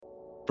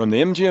From the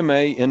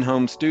MGMA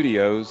in-home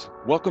studios,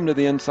 welcome to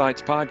the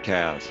Insights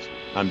Podcast.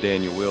 I'm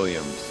Daniel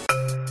Williams.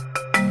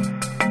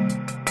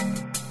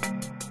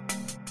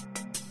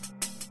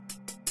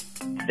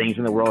 Things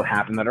in the world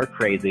happen that are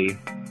crazy.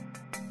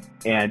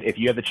 And if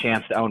you have the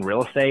chance to own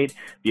real estate,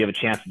 if you have a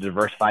chance to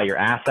diversify your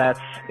assets,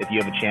 if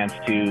you have a chance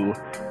to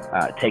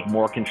take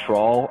more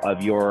control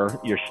of your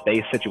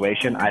space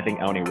situation, I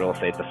think owning real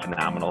estate is a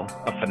phenomenal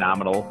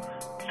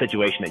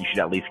situation that you should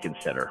at least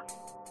consider.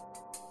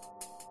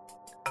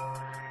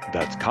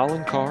 That's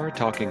Colin Carr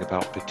talking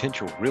about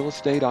potential real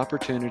estate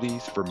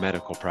opportunities for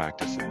medical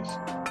practices.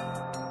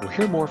 We'll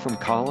hear more from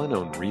Colin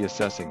on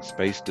reassessing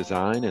space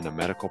design in a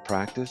medical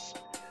practice,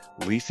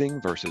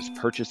 leasing versus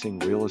purchasing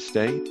real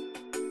estate,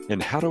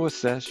 and how to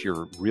assess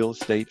your real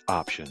estate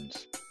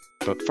options.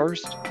 But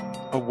first,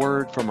 a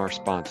word from our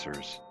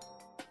sponsors.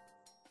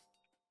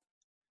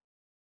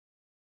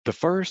 The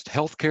First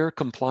healthcare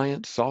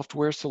compliance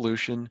software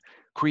solution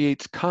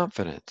creates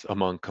confidence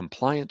among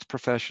compliance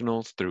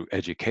professionals through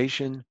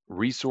education,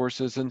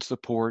 resources, and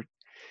support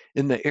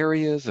in the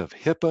areas of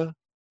HIPAA,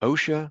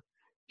 OSHA,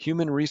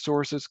 human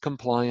resources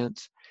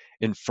compliance,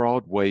 and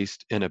fraud,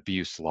 waste, and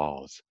abuse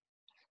laws.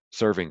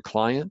 Serving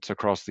clients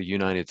across the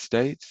United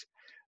States,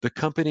 the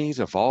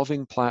company's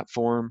evolving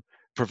platform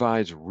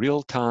provides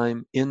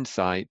real-time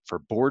insight for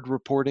board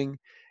reporting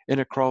and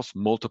across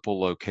multiple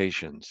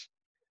locations.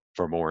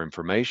 For more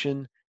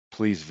information,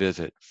 please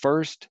visit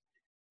firsthcc.com.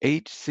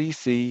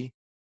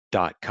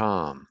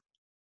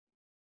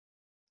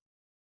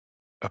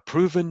 A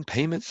proven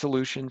payment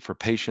solution for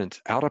patients'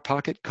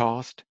 out-of-pocket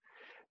cost,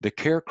 the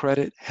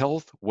CareCredit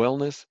Health,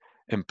 Wellness,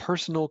 and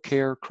Personal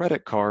Care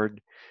Credit Card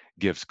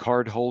gives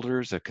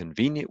cardholders a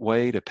convenient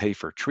way to pay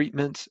for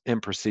treatments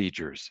and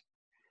procedures.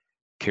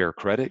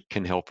 CareCredit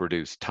can help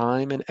reduce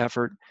time and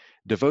effort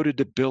devoted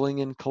to billing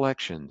and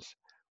collections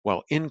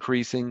while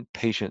increasing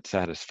patient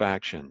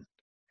satisfaction.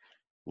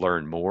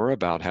 Learn more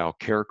about how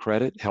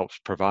CareCredit helps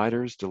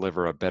providers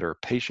deliver a better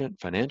patient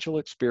financial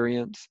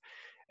experience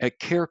at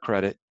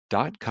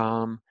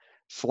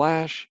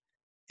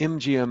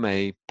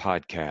carecredit.com/MGMA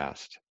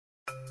podcast.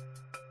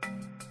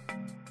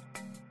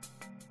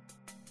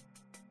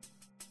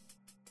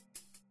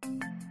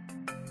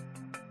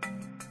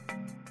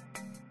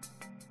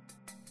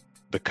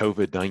 The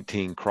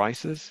COVID-19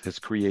 crisis has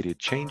created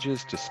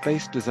changes to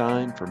space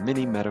design for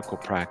many medical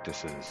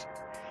practices.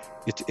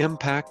 Its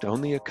impact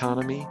on the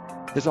economy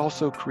has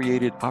also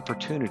created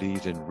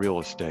opportunities in real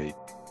estate.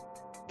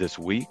 This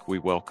week, we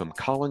welcome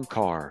Colin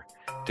Carr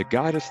to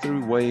guide us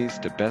through ways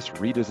to best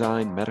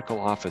redesign medical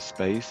office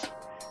space,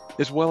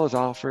 as well as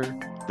offer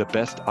the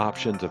best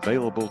options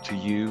available to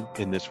you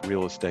in this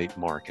real estate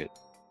market.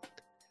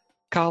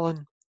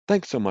 Colin,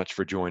 thanks so much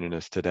for joining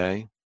us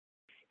today.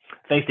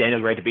 Thanks, Daniel.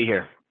 Great to be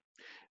here.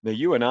 Now,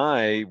 you and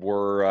I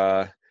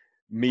were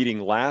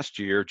meeting last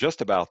year,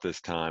 just about this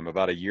time,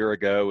 about a year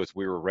ago, as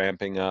we were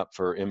ramping up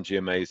for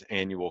MGMA's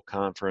annual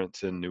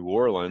conference in New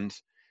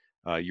Orleans.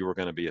 You were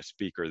going to be a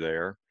speaker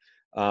there.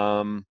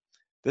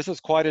 This is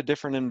quite a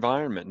different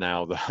environment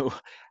now, though.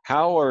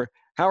 How are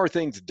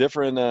things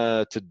different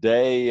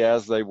today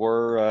as they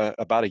were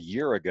about a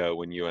year ago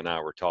when you and I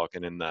were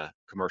talking in the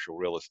commercial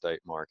real estate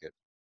market?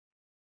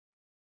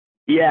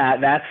 Yeah,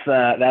 that's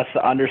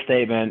the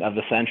understatement of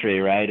the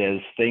century, right?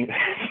 Is things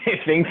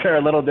are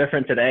a little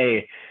different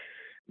today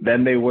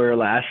than they were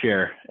last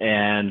year,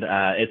 and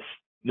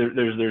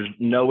there's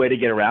no way to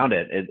get around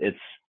it.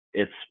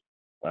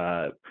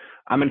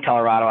 I'm in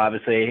Colorado,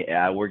 obviously.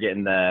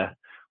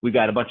 We've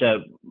got a bunch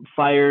of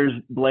fires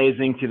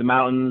blazing through the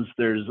mountains.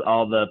 There's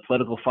all the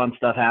political fun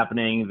stuff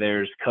happening.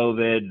 There's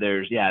COVID.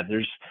 There's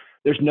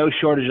no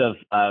shortage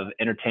of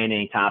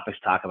entertaining topics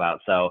to talk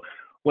about. So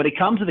when it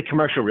comes to the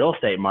commercial real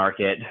estate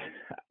market,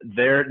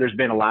 there's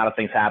been a lot of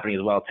things happening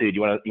as well too. Do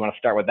you want to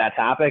start with that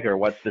topic, or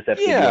what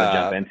specifically do you want to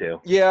jump into?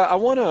 Yeah,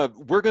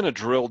 we're going to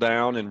drill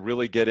down and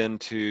really get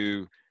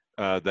into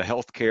the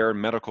healthcare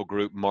and medical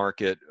group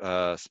market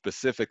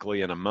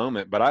specifically in a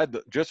moment. But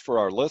just for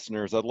our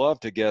listeners, I'd love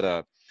to get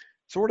a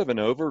sort of an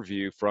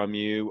overview from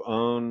you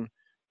on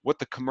what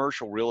the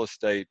commercial real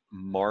estate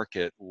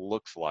market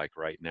looks like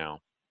right now.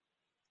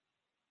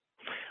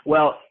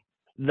 Well,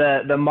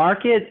 the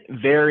market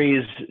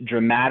varies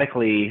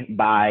dramatically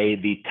by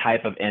the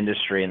type of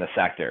industry in the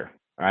sector,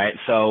 all right?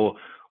 So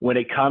when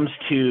it comes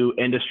to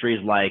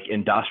industries like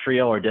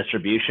industrial or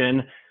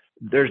distribution,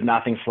 there's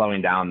nothing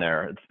slowing down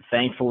there.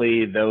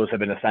 Thankfully, those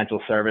have been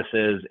essential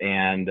services,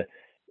 and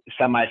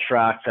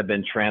semi-trucks have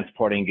been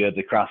transporting goods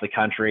across the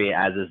country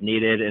as is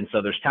needed. And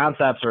so there's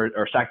concepts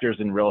or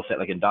sectors in real estate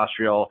like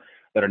industrial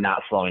that are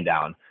not slowing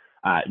down.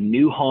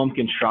 New home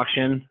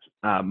construction,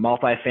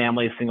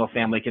 multifamily,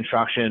 single-family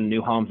construction,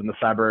 new homes in the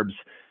suburbs,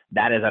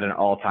 that is at an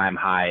all-time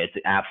high. It's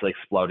absolutely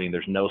exploding.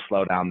 There's no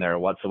slowdown there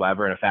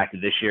whatsoever. And in fact,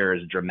 this year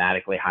is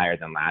dramatically higher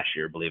than last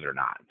year, believe it or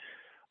not.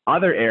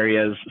 Other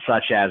areas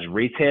such as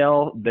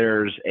retail,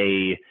 there's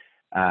a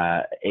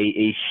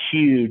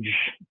huge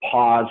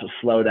pause,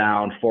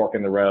 slowdown, fork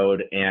in the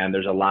road, and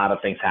there's a lot of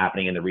things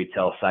happening in the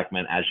retail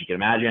segment, as you can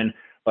imagine.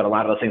 but a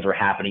lot of those things were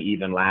happening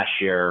even last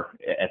year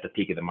at the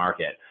peak of the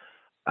market.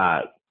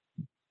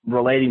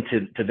 Relating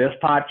to this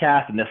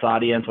podcast and this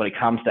audience, when it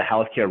comes to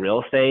healthcare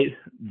real estate,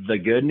 the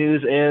good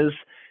news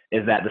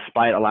is that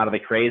despite a lot of the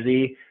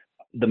crazy,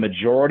 the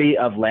majority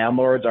of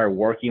landlords are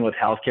working with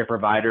healthcare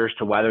providers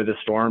to weather the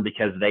storm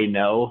because they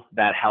know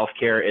that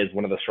healthcare is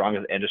one of the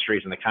strongest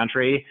industries in the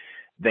country.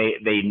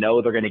 They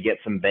know they're going to get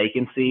some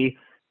vacancy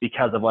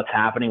because of what's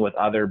happening with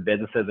other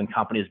businesses and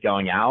companies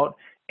going out.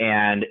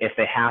 And if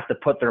they have to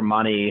put their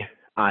money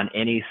on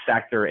any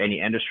sector,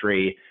 any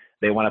industry,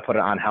 they want to put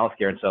it on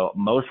healthcare. And so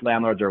most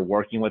landlords are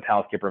working with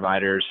healthcare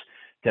providers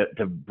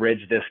to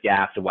bridge this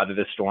gap, to weather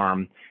the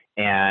storm.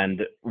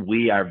 And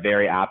we are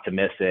very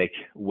optimistic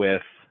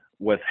with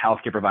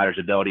healthcare providers'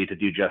 ability to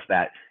do just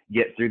that,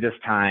 get through this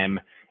time.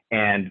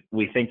 And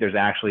we think there's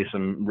actually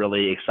some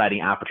really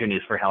exciting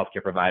opportunities for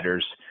healthcare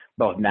providers,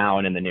 both now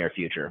and in the near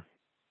future.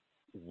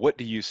 What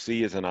do you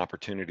see as an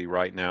opportunity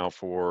right now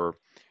for,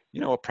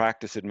 a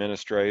practice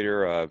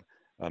administrator,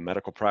 a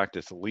medical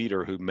practice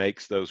leader who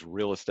makes those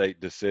real estate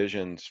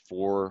decisions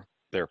for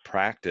their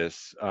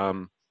practice?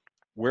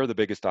 Where are the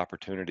biggest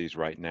opportunities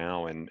right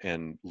now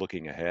and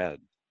looking ahead?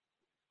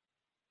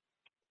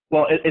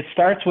 Well, it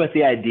starts with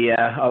the idea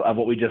of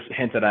what we just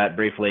hinted at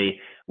briefly,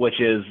 which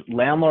is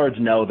landlords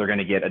know they're going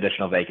to get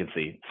additional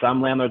vacancy.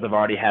 Some landlords have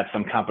already had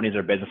some companies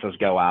or businesses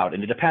go out,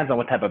 and it depends on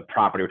what type of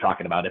property we're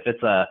talking about. If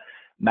it's a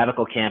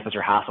medical campus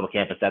or hospital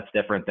campus, that's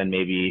different than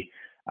maybe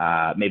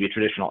a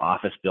traditional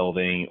office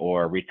building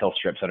or retail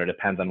strip center. It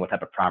depends on what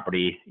type of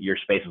property your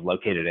space is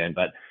located in.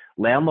 But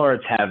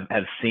landlords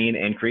have seen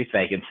increased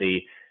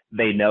vacancy.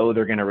 They know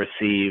they're going to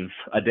receive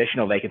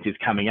additional vacancies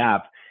coming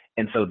up.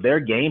 And so their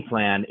game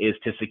plan is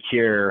to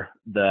secure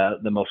the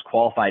most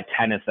qualified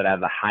tenants that have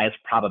the highest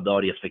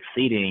probability of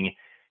succeeding,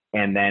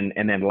 and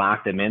then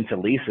lock them into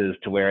leases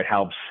to where it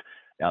helps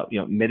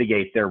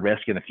mitigate their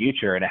risk in the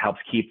future, and it helps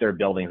keep their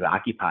buildings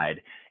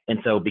occupied. And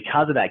so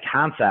because of that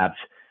concept,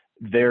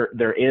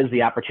 there is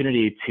the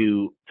opportunity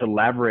to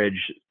leverage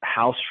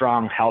how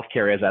strong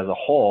healthcare is as a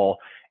whole,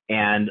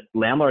 and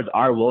landlords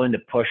are willing to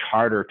push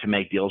harder to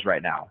make deals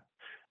right now.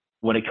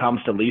 When it comes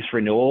to lease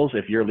renewals,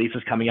 if your lease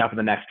is coming up in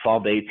the next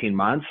 12 to 18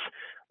 months,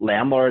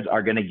 landlords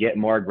are going to get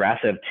more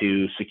aggressive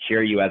to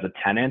secure you as a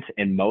tenant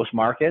in most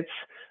markets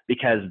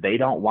because they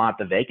don't want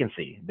the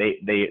vacancy.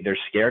 They're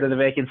scared of the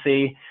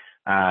vacancy.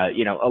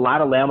 A lot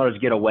of landlords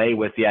get away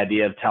with the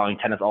idea of telling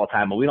tenants all the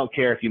time, well, we don't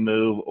care if you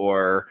move,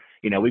 or,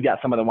 we've got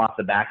someone that wants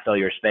to backfill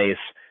your space.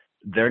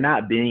 They're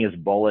not being as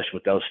bullish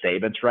with those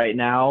statements right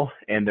now,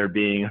 and they're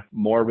being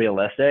more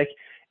realistic.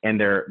 And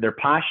their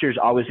posture is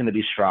always going to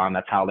be strong.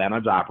 That's how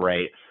landlords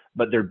operate.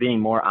 But they're being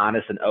more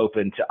honest and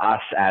open to us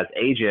as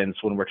agents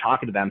when we're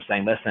talking to them,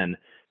 saying, listen,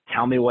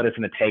 tell me what it's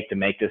going to take to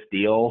make this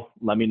deal.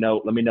 Let me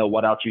know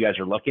what else you guys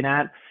are looking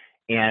at.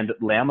 And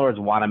landlords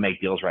want to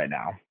make deals right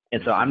now.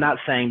 And so I'm not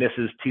saying this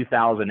is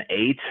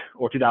 2008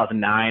 or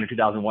 2009 or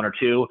 2001 or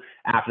 2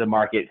 after the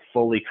market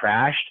fully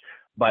crashed,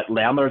 but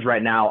landlords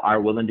right now are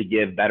willing to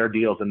give better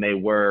deals than they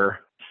were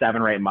 7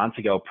 or 8 months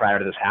ago prior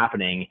to this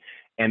happening.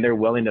 And they're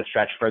willing to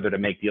stretch further to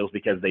make deals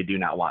because they do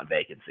not want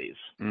vacancies.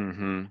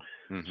 Mm-hmm.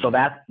 Mm-hmm. So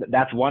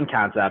that's one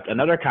concept.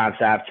 Another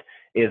concept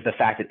is the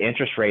fact that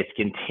interest rates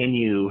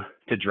continue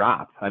to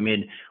drop. I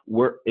mean,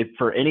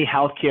 for any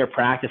healthcare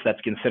practice that's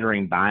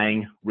considering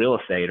buying real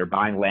estate or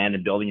buying land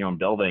and building your own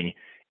building,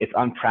 it's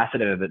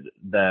unprecedented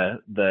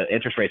the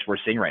interest rates we're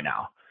seeing right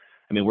now.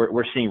 I mean,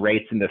 we're seeing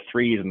rates in the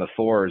 3s and the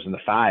 4s and the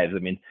 5s. I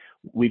mean,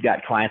 we've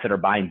got clients that are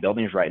buying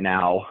buildings right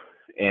now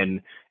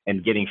and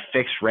getting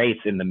fixed rates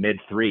in the mid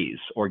 3s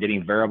or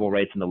getting variable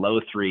rates in the low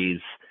 3s.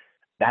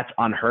 That's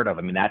unheard of.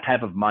 I mean, that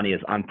type of money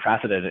is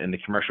unprecedented in the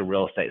commercial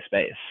real estate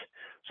space.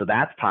 So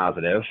that's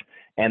positive.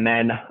 And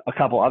then a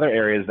couple other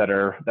areas that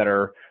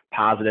are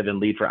positive and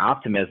lead for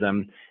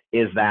optimism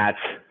is that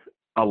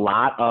a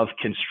lot of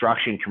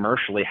construction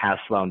commercially has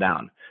slowed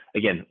down.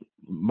 Again,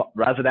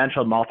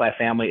 residential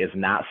multifamily is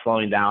not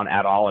slowing down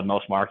at all in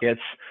most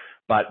markets.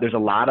 But there's a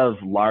lot of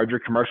larger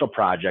commercial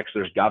projects.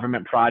 There's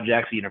government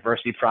projects,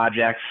 university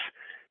projects,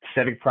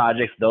 civic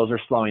projects. Those are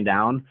slowing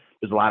down.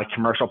 There's a lot of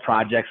commercial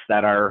projects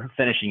that are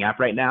finishing up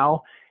right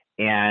now.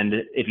 And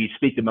if you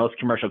speak to most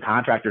commercial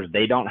contractors,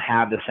 they don't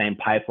have the same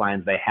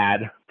pipelines they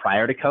had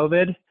prior to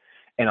COVID.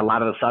 And a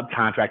lot of the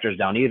subcontractors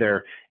don't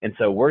either. And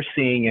so we're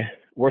seeing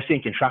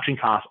construction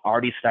costs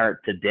already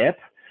start to dip.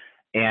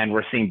 And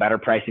we're seeing better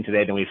pricing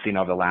today than we've seen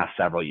over the last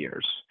several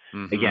years.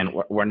 Mm-hmm. Again,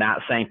 we're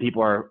not saying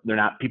people are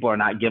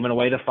not giving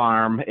away the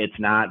farm. It's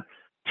not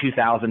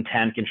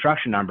 2010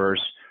 construction numbers,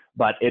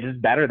 but it is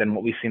better than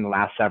what we've seen the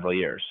last several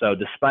years. So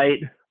despite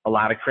a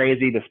lot of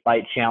crazy,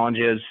 despite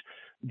challenges,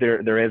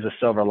 there is a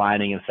silver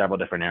lining in several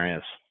different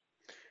areas.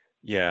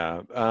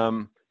 Yeah.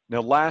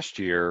 Now, last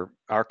year,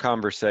 our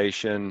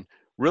conversation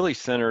really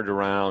centered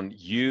around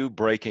you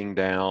breaking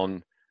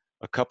down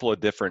a couple of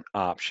different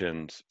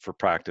options for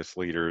practice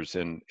leaders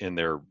in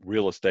their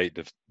real estate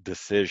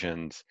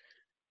decisions.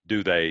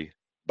 Do they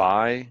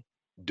buy?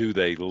 Do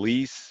they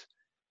lease?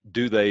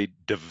 Do they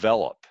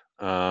develop?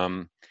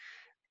 Are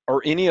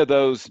Are any of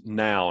those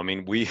now? I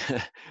mean,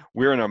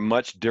 we're in a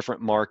much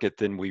different market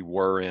than we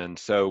were in.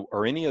 So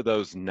are any of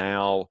those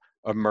now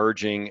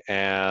emerging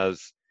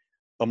as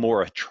a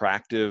more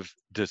attractive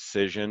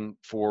decision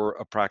for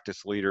a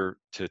practice leader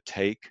to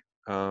take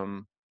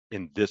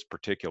in this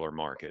particular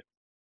market?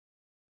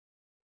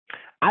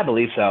 I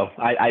believe so.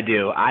 I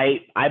do.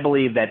 I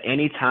believe that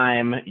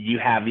anytime you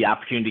have the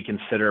opportunity to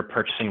consider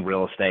purchasing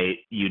real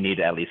estate, you need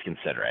to at least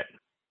consider it.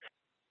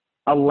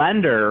 A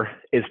lender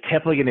is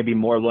typically going to be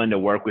more willing to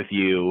work with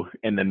you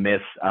in the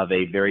midst of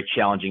a very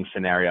challenging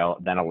scenario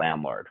than a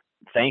landlord.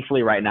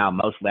 Thankfully, right now,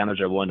 most landlords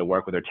are willing to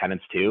work with their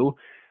tenants too,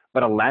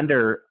 but a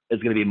lender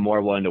is going to be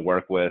more willing to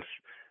work with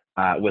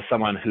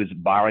someone who's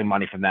borrowing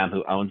money from them,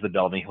 who owns the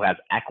building, who has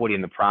equity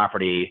in the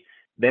property.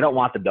 They don't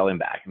want the building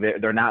back.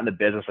 They're not in the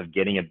business of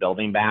getting a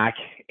building back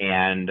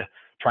and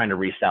trying to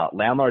resell it.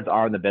 Landlords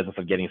are in the business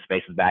of getting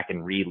spaces back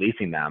and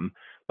releasing them.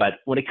 But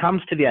when it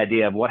comes to the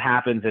idea of what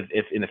happens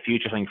if in the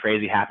future something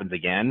crazy happens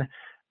again,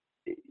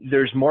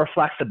 there's more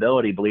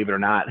flexibility, believe it or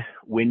not,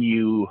 when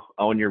you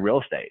own your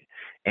real estate.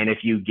 And if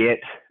you get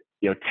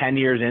 10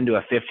 years into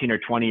a 15 or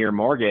 20-year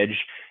mortgage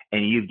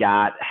and you've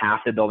got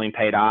half the building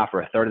paid off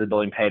or a third of the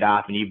building paid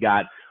off, and you've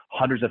got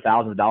hundreds of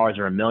thousands of dollars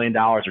or $1 million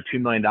or $2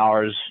 million,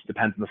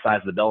 depends on the size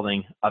of the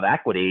building, of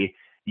equity,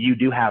 you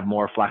do have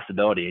more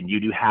flexibility and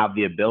you do have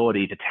the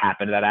ability to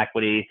tap into that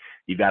equity.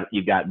 You've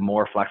got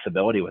more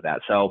flexibility with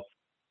that. So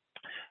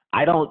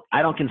I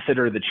don't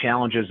consider the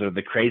challenges or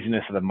the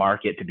craziness of the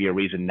market to be a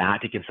reason not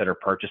to consider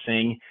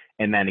purchasing.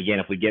 And then again,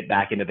 if we get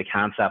back into the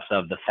concepts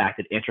of the fact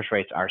that interest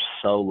rates are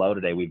so low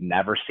today, we've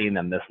never seen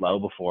them this low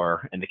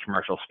before in the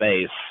commercial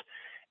space.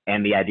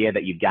 And the idea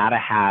that you've got to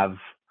have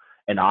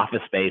an office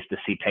space to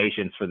see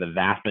patients for the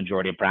vast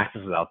majority of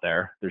practices out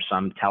there. There's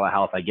some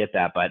telehealth, I get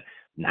that, but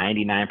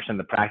 99% of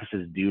the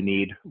practices do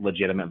need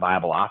legitimate,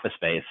 viable office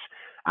space.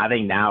 I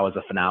think now is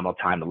a phenomenal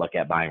time to look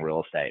at buying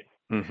real estate.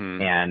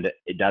 Mm-hmm. And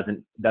it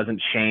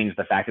doesn't change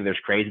the fact that there's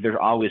crazy. There's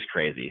always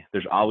crazy.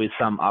 There's always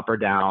some up or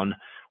down.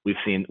 We've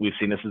seen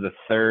this is the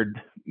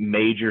third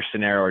major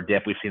scenario or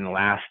dip we've seen in the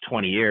last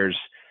 20 years.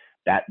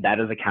 That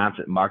is a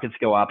constant. Markets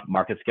go up,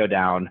 markets go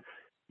down.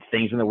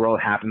 Things in the world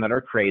happen that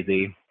are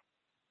crazy.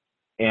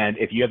 And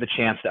if you have the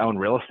chance to own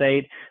real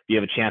estate, if you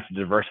have a chance to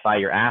diversify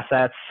your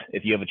assets,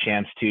 if you have a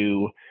chance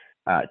to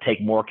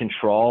take more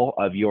control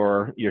of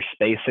your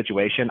space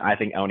situation, I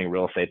think owning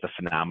real estate is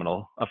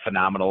a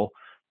phenomenal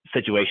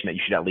situation that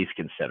you should at least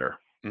consider.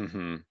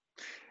 Mm-hmm.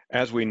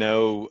 As we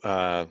know,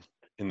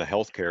 in the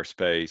healthcare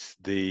space,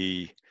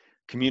 the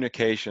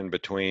communication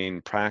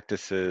between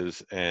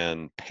practices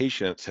and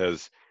patients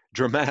has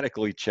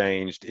dramatically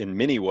changed in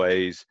many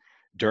ways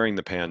during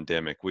the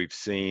pandemic. We've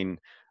seen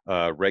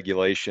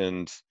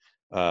regulations,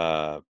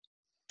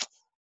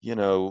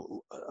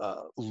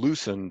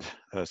 loosened,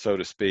 so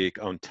to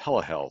speak, on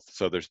telehealth.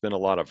 So there's been a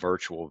lot of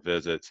virtual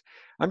visits.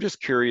 I'm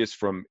just curious,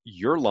 from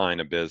your line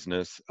of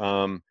business,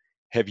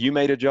 have you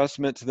made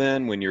adjustments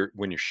then when you're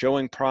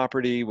showing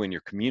property, when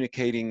you're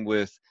communicating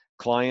with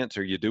clients?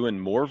 Are you doing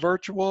more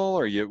virtual,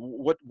 or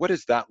what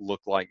does that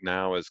look like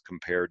now as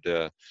compared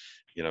to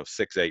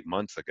 6-8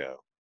 months ago?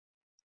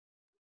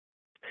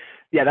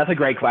 Yeah, that's a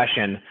great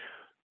question.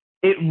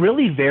 It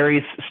really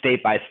varies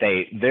state by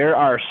state. There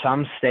are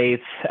some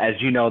states, as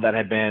you know, that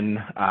have been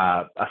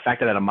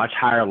affected at a much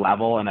higher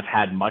level and have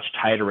had much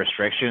tighter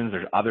restrictions.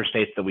 There's other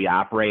states that we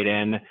operate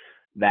in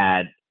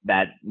that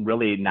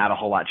really not a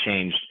whole lot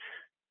changed.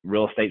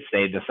 Real estate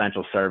stayed an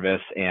essential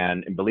service,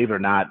 and believe it or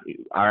not,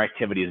 our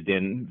activities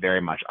didn't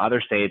very much.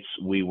 Other states,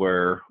 we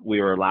were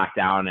locked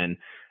down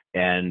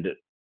and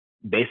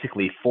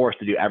basically forced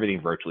to do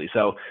everything virtually.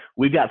 So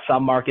we've got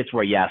some markets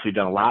where, yes, we've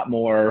done a lot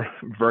more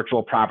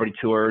virtual property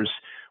tours.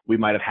 We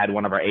might have had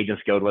one of our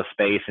agents go to a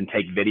space and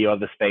take video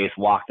of the space,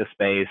 walk the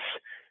space,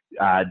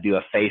 do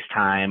a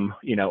FaceTime,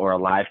 or a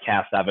live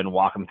cast of it and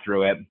walk them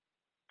through it.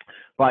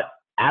 But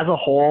as a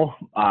whole,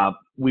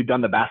 we've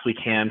done the best we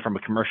can from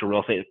a commercial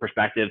real estate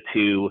perspective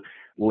to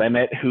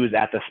limit who's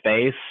at the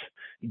space,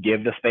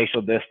 give the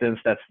spatial distance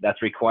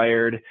that's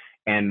required,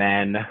 and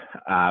then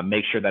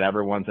make sure that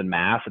everyone's in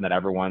mask and that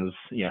everyone's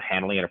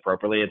handling it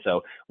appropriately. And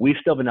so we've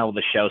still been able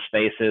to show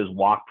spaces,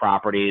 walk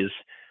properties,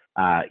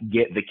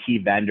 get the key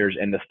vendors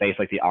in the space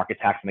like the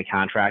architects and the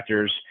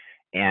contractors.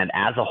 And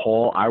as a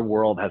whole, our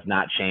world has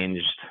not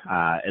changed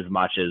as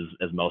much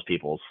as most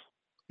people's.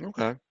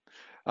 Okay.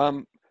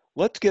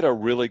 Let's get a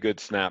really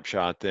good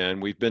snapshot then.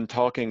 We've been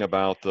talking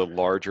about the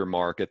larger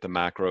market, the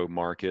macro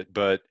market,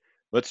 but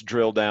let's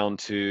drill down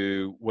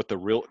to what the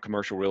real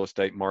commercial real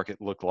estate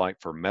market looked like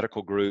for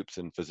medical groups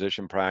and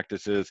physician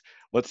practices.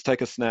 Let's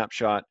take a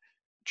snapshot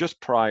just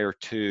prior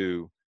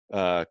to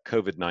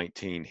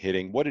COVID-19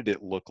 hitting. What did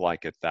it look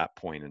like at that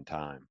point in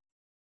time?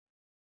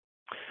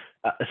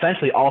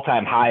 Essentially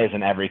all-time highs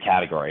in every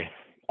category.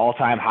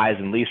 All-time highs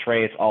in lease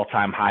rates,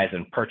 all-time highs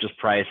in purchase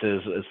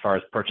prices as far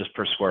as purchase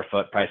per square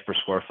foot, price per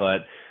square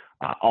foot,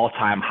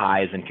 all-time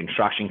highs in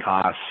construction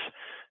costs.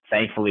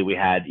 Thankfully, we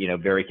had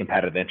very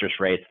competitive interest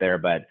rates there,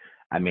 but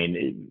I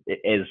mean, it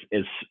is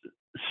as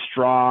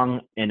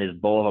strong and as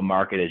bull of a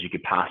market as you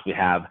could possibly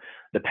have.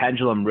 the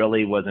pendulum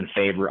really was in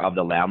favor of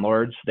the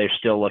landlords. They're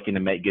still looking to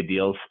make good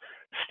deals,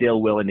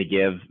 still willing to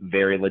give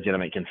very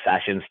legitimate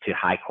concessions to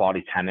high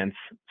quality tenants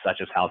such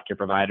as healthcare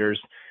providers.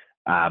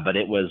 But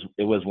it was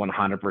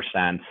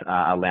 100%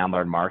 a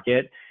landlord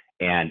market,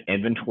 and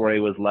inventory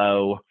was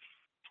low,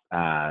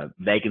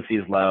 vacancy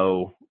is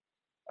low,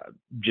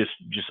 just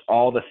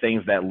all the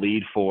things that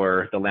lead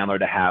for the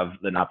landlord to have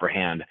an upper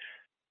hand.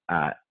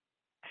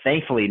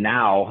 Thankfully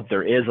now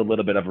there is a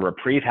little bit of a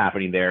reprieve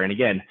happening there. And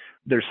again,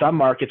 there's some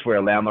markets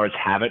where landlords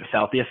haven't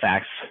felt the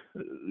effects.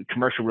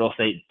 Commercial real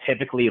estate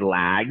typically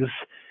lags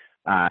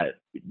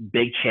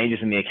big changes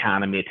in the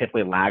economy. It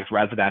typically lags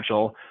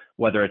residential,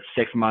 whether it's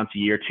 6 months, a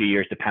year, 2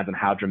 years, depends on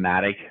how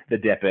dramatic the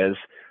dip is.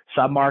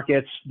 Some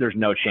markets, there's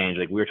no change.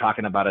 Like we were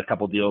talking about a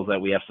couple deals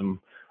that we have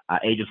some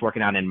agents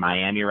working on in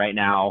Miami right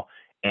now,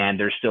 and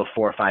there's still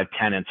 4 or 5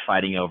 tenants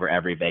fighting over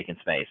every vacant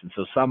space. And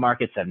so some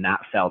markets have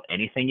not felt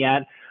anything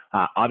yet.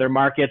 Other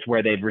markets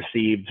where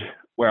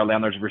where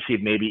landlords have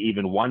received maybe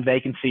even one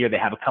vacancy, or they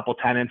have a couple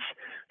tenants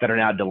that are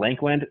now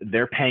delinquent,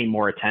 they're paying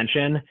more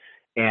attention.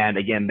 And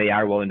again, they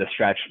are willing to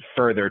stretch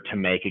further to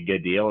make a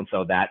good deal. And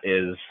so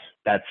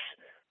that's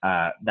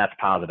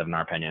positive in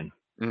our opinion.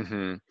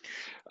 Mm-hmm.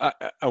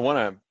 I want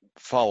to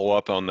follow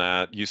up on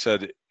that. You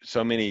said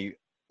so many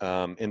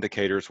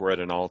indicators were at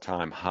an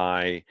all-time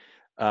high.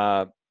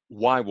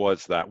 Why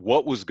was that?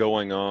 What was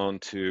going on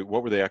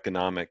what were the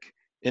economic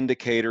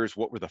indicators?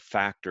 What were the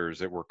factors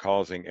that were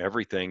causing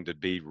everything to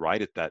be right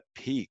at that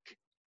peak?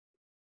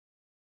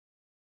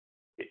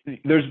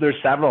 There's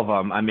several of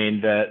them. I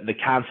mean, the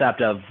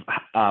concept of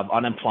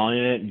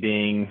unemployment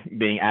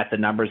being at the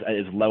numbers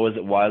as low as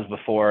it was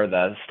before,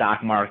 the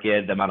stock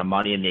market, the amount of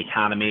money in the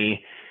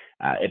economy,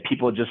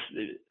 people just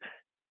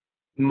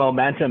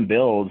momentum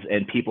builds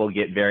and people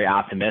get very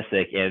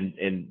optimistic.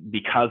 And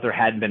because there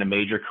hadn't been a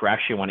major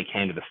correction when it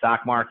came to the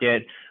stock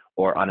market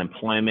or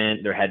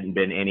unemployment, there hadn't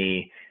been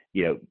any,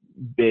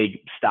 big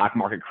stock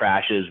market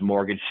crashes,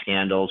 mortgage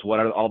scandals, what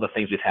are all the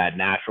things we've had,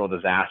 natural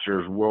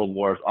disasters, world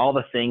wars, all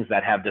the things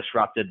that have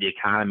disrupted the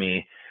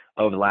economy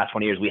over the last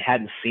 20 years. We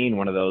hadn't seen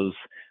one of those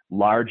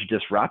large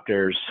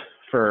disruptors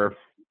for,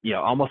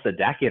 almost a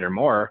decade or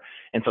more.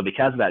 And so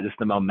because of that, just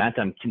the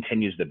momentum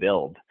continues to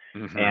build.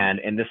 Mm-hmm. And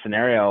in this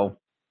scenario,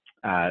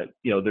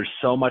 there's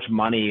so much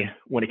money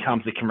when it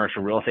comes to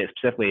commercial real estate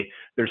specifically,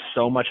 there's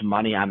so much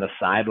money on the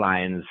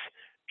sidelines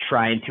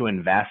trying to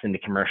invest into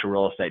commercial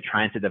real estate,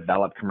 trying to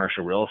develop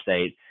commercial real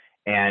estate.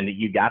 And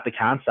you got the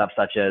concepts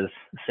such as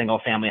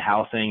single family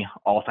housing,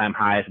 all-time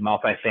highs,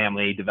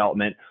 multifamily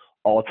development,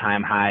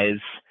 all-time highs.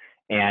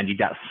 And you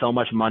got so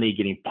much money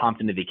getting pumped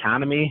into the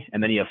economy.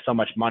 And then you have so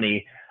much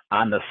money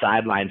on the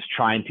sidelines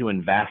trying to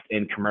invest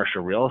in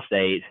commercial real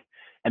estate.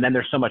 And then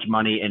there's so much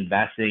money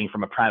investing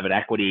from a private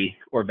equity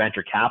or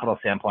venture capital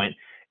standpoint,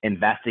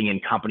 investing in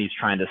companies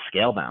trying to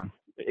scale them,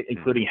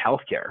 including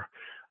healthcare.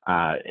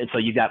 And so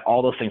you got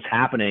all those things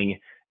happening,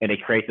 and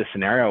it creates a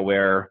scenario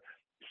where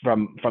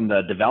from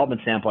the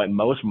development standpoint,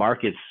 most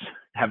markets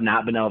have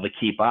not been able to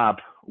keep up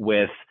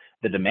with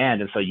the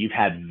demand. And so you've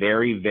had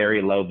very,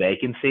 very low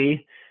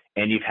vacancy,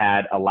 and you've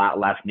had a lot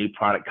less new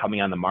product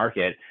coming on the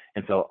market.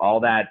 And so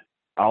all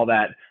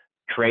that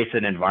creates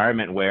an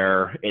environment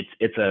where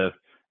it's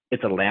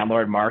a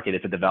landlord market,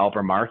 it's a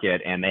developer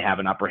market, and they have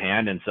an upper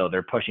hand. And so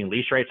they're pushing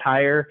lease rates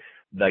higher.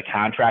 The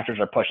contractors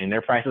are pushing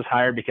their prices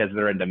higher because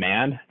they're in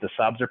demand. The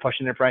subs are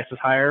pushing their prices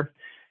higher.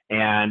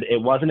 And it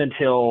wasn't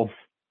until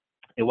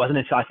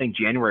I think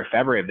January,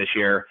 February of this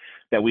year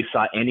that we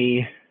saw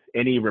any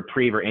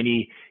reprieve or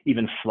any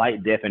even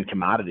slight dip in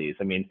commodities.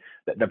 I mean,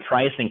 the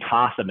price and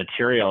cost of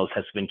materials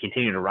has been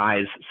continuing to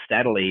rise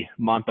steadily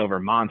month over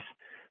month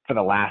for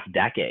the last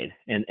decade.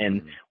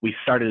 And we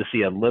started to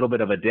see a little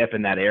bit of a dip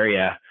in that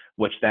area,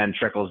 which then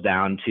trickles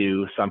down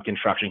to some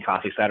construction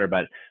costs, et cetera.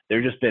 But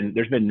there's been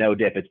no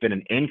dip. It's been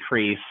an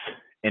increase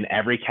in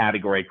every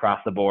category across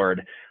the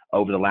board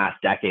over the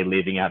last decade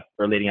leading up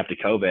to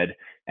COVID.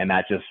 And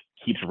that just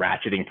keeps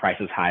ratcheting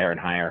prices higher and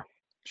higher.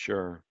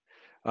 Sure.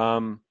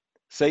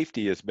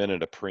 Safety has been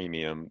at a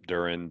premium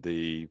during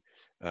the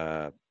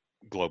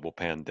global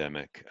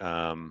pandemic.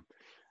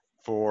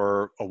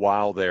 For a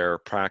while there,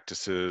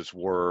 practices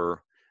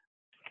were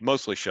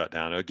mostly shut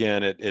down.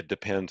 Again, it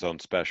depends on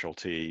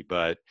specialty,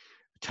 but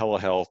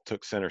telehealth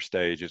took center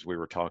stage, as we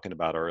were talking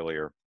about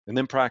earlier, and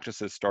then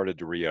practices started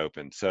to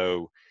reopen.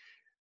 So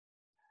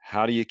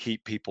how do you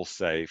keep people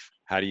safe?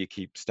 How do you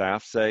keep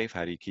staff safe?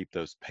 How do you keep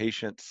those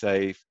patients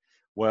safe?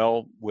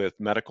 Well, with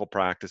medical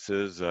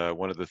practices,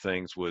 one of the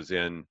things was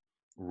in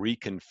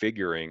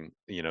reconfiguring,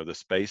 the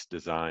space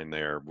design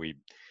there. We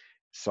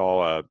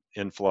saw an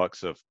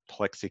influx of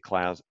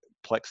plexiglass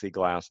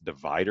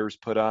dividers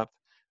put up,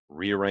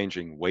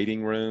 rearranging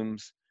waiting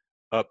rooms,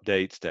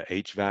 updates to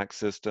HVAC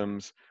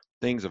systems,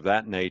 things of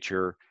that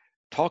nature.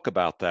 Talk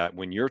about that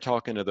when you're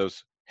talking to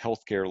those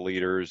healthcare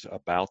leaders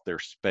about their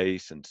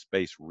space and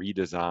space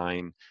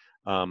redesign.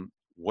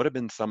 What have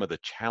been some of the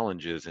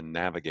challenges in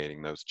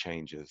navigating those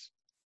changes?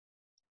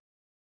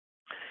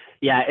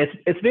 Yeah,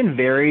 it's been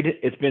varied.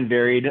 It's been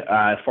varied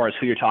as far as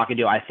who you're talking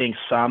to. I think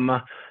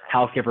some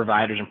healthcare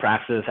providers and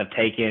practices have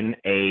taken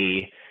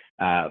a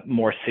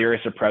more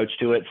serious approach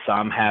to it.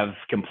 Some have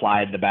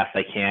complied the best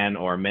they can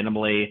or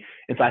minimally.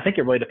 And so I think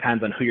it really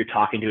depends on who you're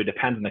talking to. It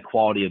depends on the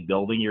quality of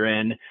building you're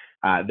in.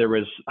 There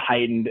was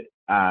heightened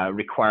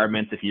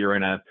requirements if you're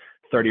in a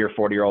 30 or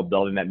 40-year-old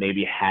building that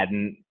maybe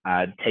hadn't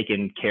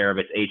taken care of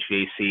its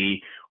HVAC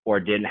or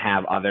didn't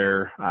have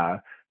other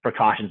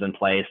precautions in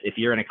place. If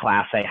you're in a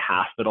Class A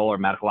hospital or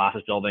medical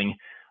office building,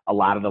 a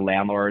lot of the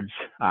landlords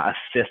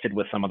assisted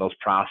with some of those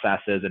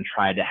processes and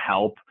tried to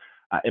help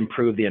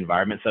improve the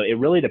environment. So it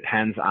really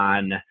depends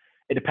on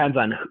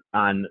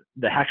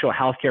the actual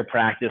healthcare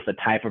practice, the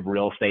type of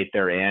real estate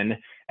they're in,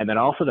 and then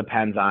also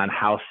depends on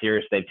how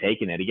serious they've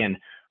taken it. Again,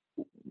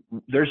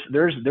 there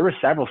were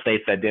several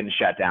states that didn't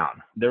shut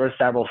down. There were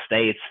several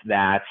states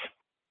that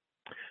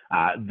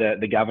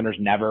the governors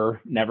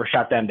never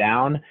shut them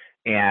down,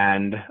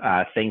 and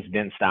things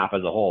didn't stop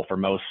as a whole for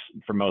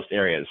most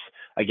areas.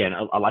 Again,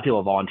 a lot of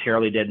people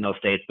voluntarily did in those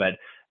states, but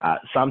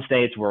some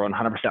states were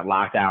 100%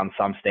 lockdown.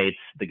 Some states,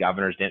 the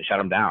governors didn't shut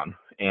them down.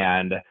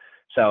 And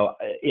so,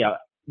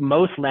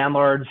 most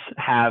landlords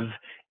have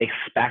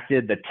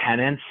expected the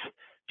tenants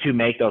to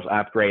make those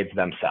upgrades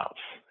themselves.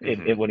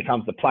 Mm-hmm. When it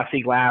comes to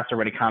plexiglass, or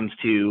when it comes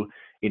to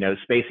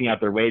spacing out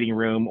their waiting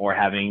room, or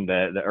having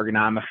the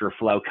ergonomics or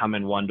flow come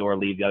in one door,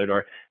 leave the other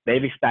door,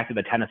 they've expected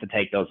the tenants to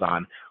take those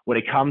on. When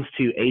it comes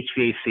to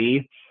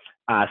HVAC,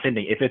 same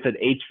thing. If it's an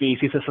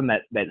HVAC system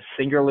that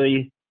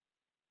singularly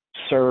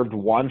served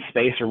one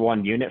space or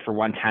one unit for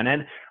one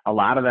tenant, a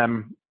lot of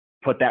them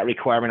put that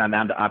requirement on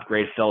them to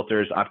upgrade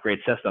filters, upgrade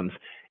systems.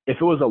 If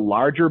it was a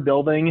larger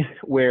building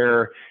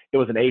where it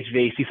was an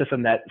HVAC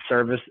system that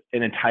serviced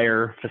an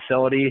entire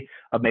facility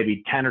of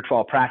maybe 10 or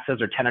 12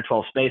 practices or 10 or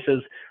 12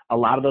 spaces, a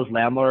lot of those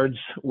landlords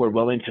were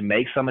willing to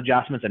make some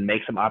adjustments and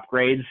make some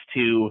upgrades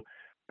to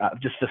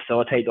just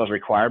facilitate those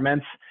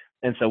requirements.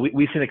 And so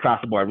we've seen across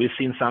the board. We've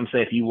seen some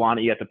say, if you want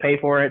it, you have to pay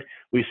for it.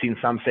 We've seen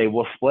some say,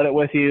 we'll split it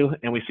with you.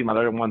 And we've seen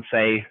other ones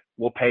say,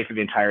 we'll pay for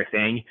the entire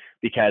thing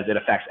because it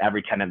affects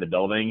every tenant in the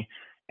building.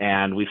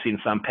 And we've seen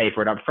some pay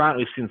for it up front.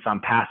 We've seen some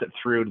pass it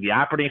through to the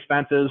operating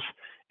expenses.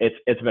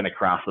 It's been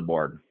across the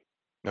board.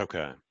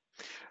 Okay.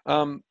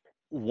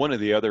 One of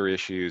the other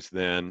issues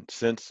then,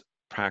 since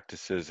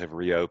practices have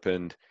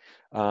reopened,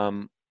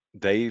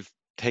 they've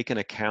taken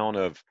account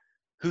of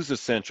who's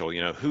essential,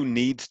 who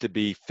needs to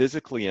be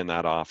physically in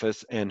that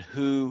office and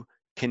who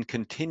can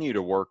continue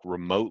to work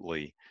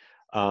remotely.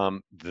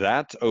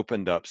 That's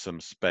opened up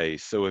some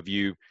space. So have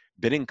you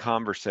been in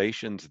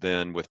conversations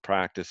then with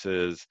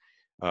practices,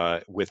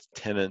 with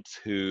tenants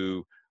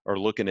who are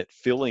looking at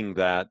filling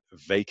that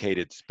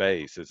vacated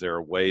space? Is there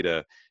a way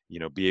to,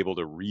 be able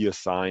to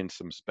reassign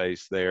some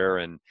space there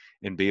and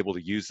be able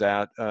to use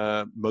that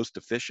most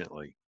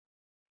efficiently?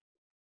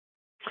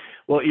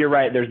 Well, you're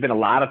right. There's been a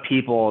lot of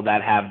people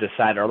that have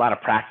decided, or a lot of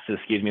practices,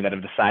 that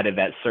have decided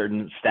that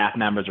certain staff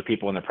members or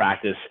people in the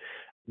practice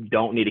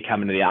don't need to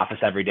come into the office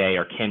every day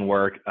or can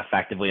work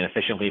effectively and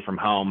efficiently from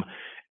home.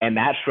 And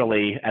that's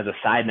really, as a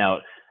side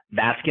note,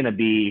 that's going to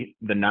be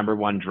the number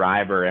one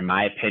driver, in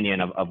my opinion,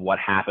 of what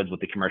happens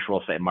with the commercial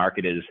real estate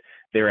market. Is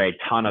there are a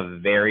ton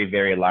of very,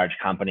 very large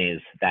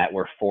companies that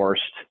were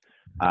forced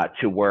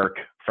to work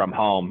from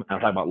home. I'm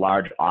talking about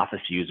large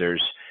office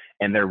users,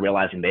 and they're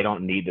realizing they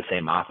don't need the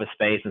same office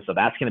space. And so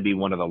that's going to be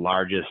one of the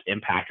largest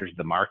impactors of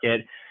the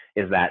market,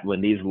 is that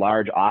when these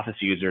large office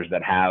users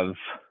that have,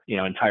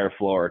 entire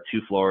floor or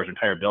 2 floors,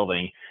 entire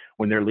building,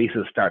 when their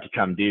leases start to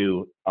come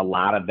due, a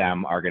lot of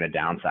them are going to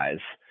downsize.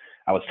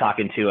 I was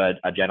talking to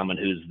a gentleman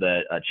who's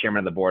the chairman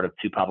of the board of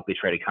 2 publicly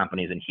traded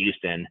companies in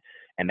Houston,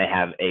 and they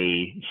have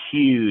a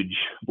huge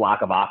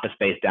block of office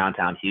space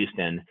downtown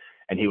Houston.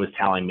 And he was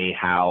telling me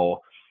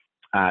how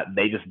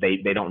they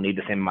don't need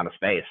the same amount of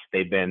space.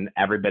 They've been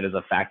every bit as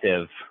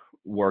effective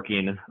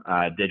working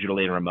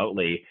digitally and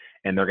remotely,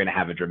 and they're going to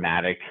have a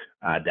dramatic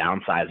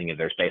downsizing of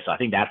their space. So I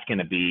think that's going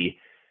to be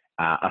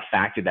a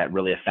factor that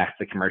really affects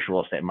the commercial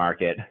real estate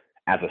market,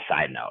 as a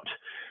side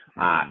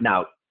note.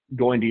 Now,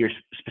 going to your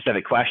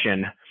specific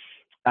question,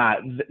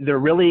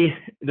 there's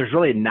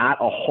really not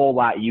a whole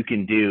lot you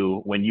can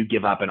do when you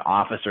give up an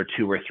office or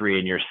 2 or 3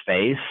 in your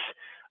space,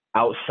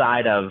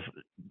 outside of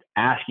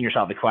asking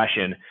yourself the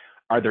question,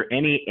 are there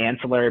any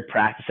ancillary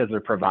practices or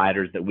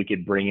providers that we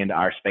could bring into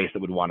our space that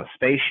would want a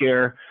space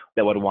share,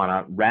 that would want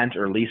to rent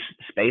or lease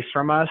space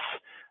from us?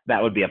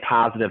 That would be a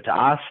positive to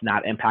us,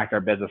 not impact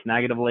our business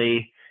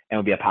negatively, and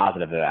would be a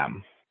positive to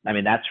them. I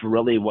mean, that's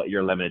really what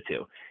you're limited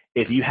to.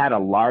 If you had a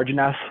large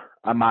enough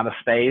amount of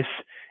space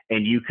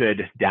and you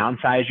could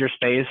downsize your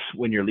space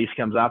when your lease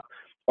comes up,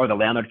 or the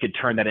landlord could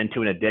turn that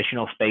into an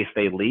additional space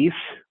they lease,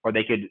 or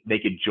they could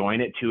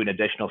join it to an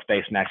additional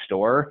space next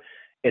door,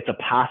 it's a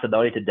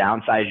possibility to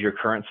downsize your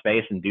current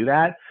space and do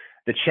that.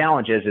 The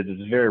challenge is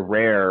it's very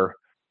rare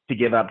to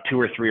give up 2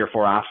 or 3 or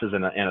 4 offices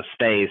in a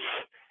space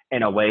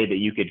in a way that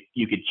you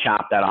could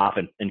chop that off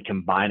and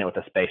combine it with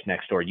a space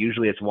next door.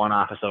 Usually it's 1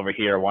 office over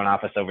here, 1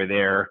 office over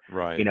there.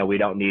 Right. We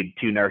don't need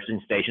 2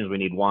 nursing stations, we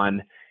need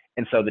 1.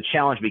 And so the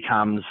challenge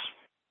becomes,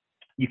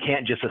 you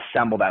can't just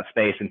assemble that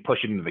space and push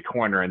it into the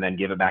corner and then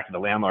give it back to the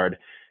landlord.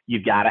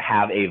 You've got to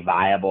have a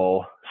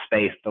viable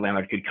space the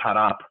landlord could cut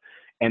up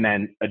and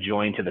then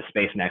adjoin to the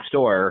space next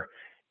door.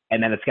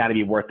 And then it's got to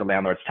be worth the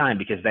landlord's time,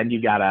 because then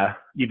you've got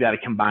to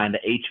combine the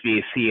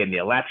HVAC and the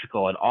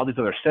electrical and all these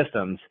other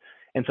systems.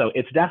 And so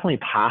it's definitely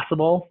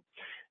possible,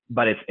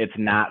 but it's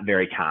not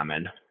very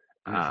common.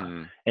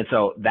 And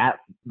so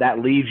that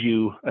leaves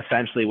you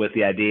essentially with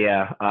the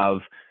idea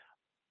of,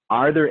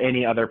 are there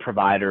any other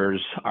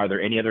providers? Are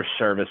there any other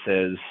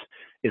services?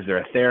 Is there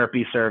a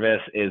therapy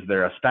service? Is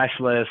there a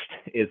specialist?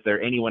 Is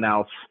there anyone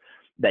else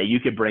that you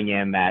could bring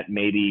in that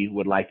maybe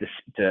would like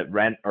to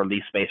rent or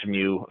lease space from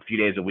you a few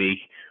days a week,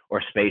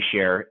 or space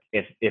share?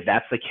 If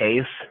that's the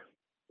case,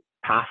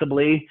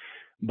 possibly.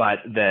 But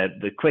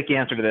the quick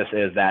answer to this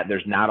is that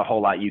there's not a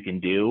whole lot you can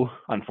do,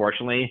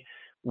 unfortunately,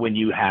 when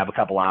you have a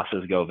couple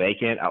offices go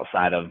vacant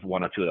outside of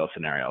one or two of those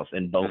scenarios.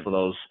 And both of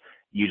those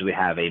usually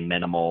have a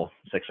minimal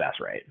success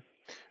rate.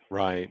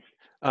 Right.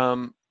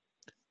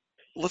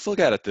 Let's look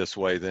at it this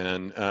way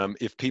then.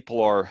 If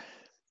people are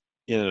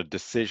in a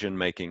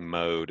decision-making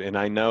mode, and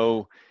I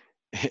know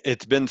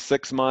it's been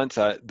 6 months,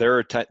 there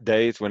are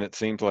days when it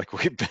seems like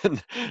we've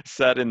been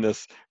set in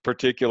this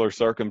particular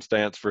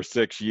circumstance for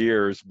 6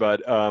 years,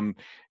 but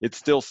it's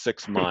still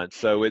 6 months.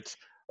 So it's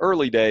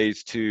early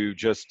days to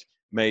just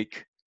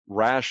make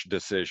rash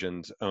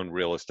decisions on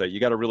real estate. You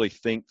got to really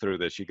think through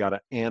this. You got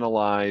to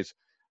analyze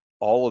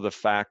all of the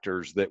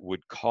factors that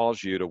would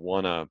cause you to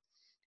want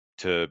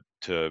to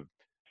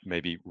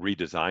maybe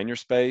redesign your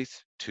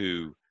space,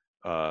 to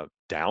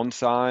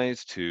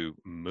downsize, to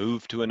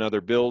move to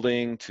another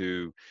building,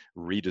 to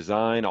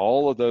redesign,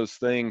 all of those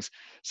things.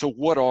 So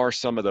what are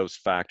some of those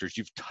factors?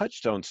 You've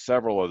touched on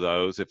several of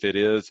those. If it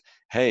is,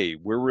 hey,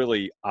 we're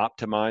really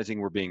optimizing,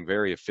 we're being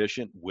very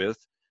efficient with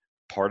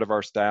part of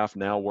our staff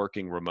now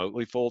working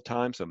remotely full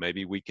time, so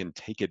maybe we can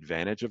take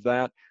advantage of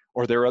that.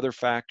 Or there are other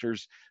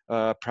factors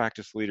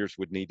practice leaders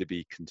would need to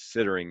be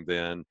considering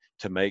then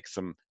to make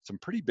some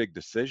pretty big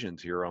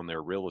decisions here on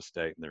their real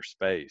estate and their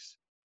space?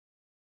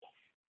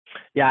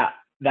 Yeah,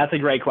 that's a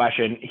great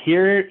question.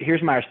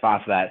 Here's my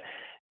response to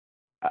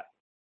that.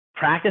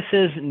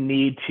 Practices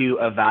need to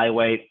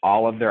evaluate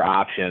all of their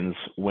options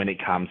when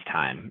it comes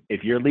time.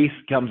 If your lease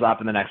comes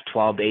up in the next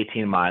 12 to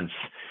 18 months,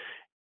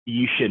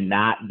 you should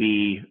not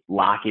be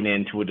locking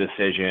into a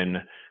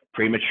decision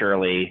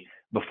prematurely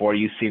before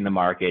you've seen the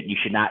market. You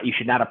should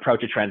not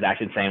approach a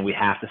transaction saying we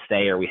have to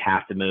stay or we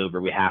have to move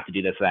or we have to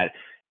do this or that.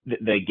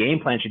 The game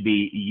plan should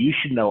be, you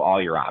should know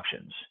all your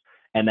options.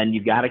 And then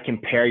you've got to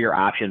compare your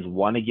options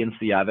one against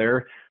the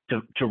other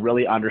to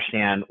really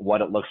understand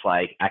what it looks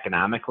like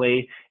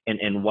economically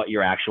and what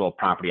your actual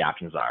property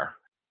options are.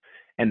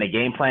 And the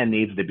game plan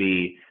needs to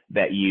be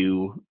that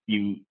you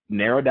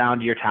narrow down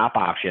to your top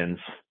options.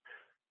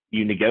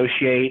 You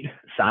negotiate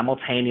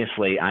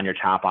simultaneously on your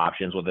top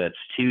options, whether it's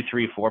 2,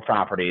 3, 4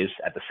 properties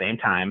at the same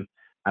time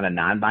on a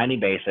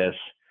non-binding basis.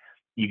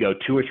 You go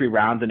 2 or 3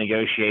 rounds of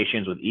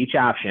negotiations with each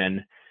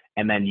option,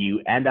 and then you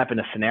end up in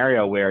a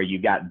scenario where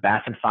you've got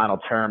best and final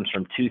terms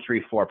from 2,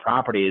 3, 4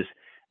 properties.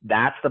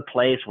 That's the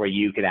place where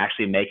you can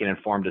actually make an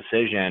informed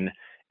decision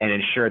and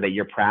ensure that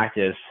your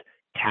practice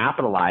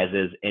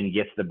capitalizes and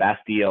gets the best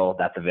deal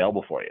that's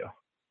available for you.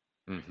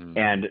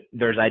 And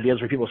there's ideas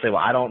where people say,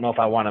 well, I don't know if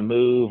I want to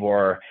move,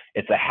 or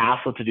it's a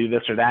hassle to do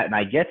this or that. And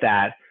I get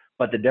that,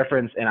 but the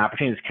difference in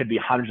opportunities could be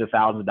hundreds of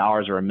thousands of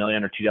dollars or $1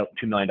 million or $2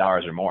 million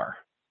or more.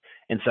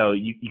 And so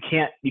you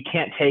can't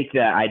take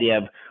the idea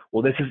of,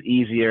 well, this is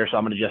easier, so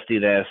I'm going to just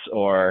do this,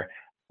 or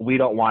we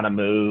don't want to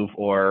move,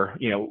 or,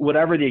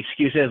 whatever the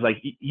excuse is.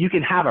 Like, you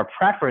can have a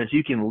preference,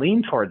 you can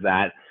lean towards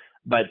that,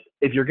 but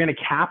if you're going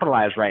to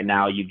capitalize right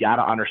now, you've got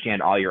to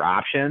understand all your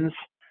options,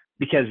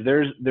 because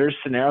there's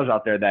scenarios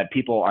out there that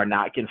people are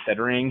not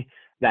considering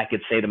that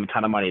could save them a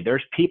ton of money.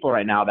 There's people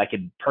right now that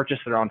could purchase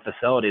their own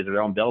facilities or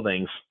their own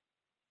buildings,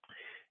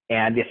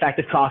 and the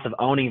effective cost of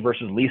owning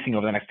versus leasing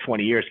over the next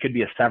 20 years could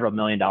be a several $1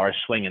 million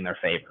swing in their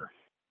favor.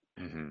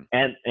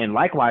 And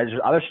likewise,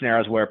 there's other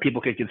scenarios where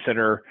people could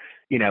consider,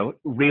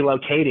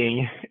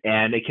 relocating,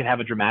 and it can have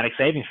a dramatic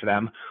savings for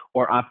them,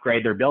 or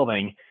upgrade their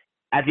building.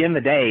 At the end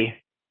of the day,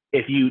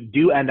 if you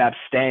do end up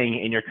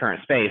staying in your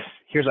current space,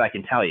 here's what I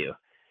can tell you.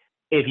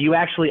 If you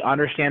actually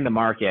understand the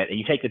market and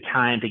you take the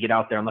time to get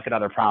out there and look at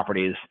other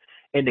properties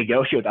and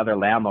negotiate with other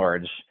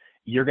landlords,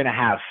 you're going to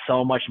have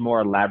so much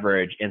more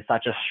leverage and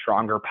such a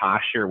stronger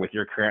posture with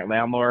your current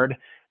landlord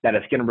that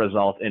it's going to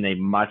result in a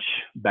much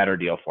better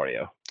deal for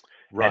you.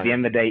 Right. At the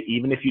end of the day,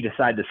 even if you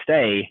decide to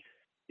stay,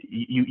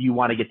 you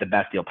want to get the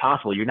best deal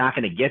possible. You're not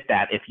going to get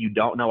that if you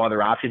don't know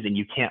other options and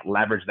you can't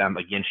leverage them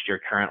against your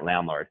current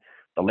landlord.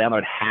 The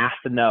landlord has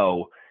to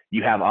know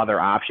you have other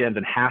options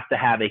and has to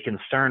have a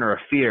concern or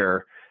a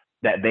fear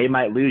that they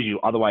might lose you.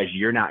 Otherwise,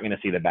 you're not going to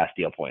see the best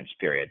deal points,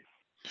 period.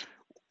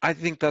 I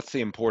think that's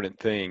the important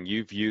thing.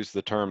 You've used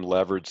the term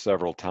leverage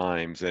several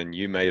times, and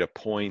you made a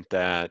point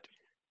that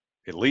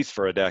at least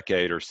for a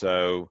decade or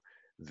so,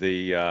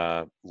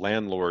 the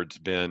landlord's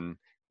been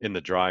in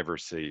the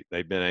driver's seat.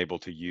 They've been able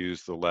to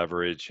use the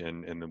leverage,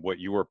 and then what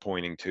you were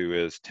pointing to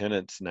is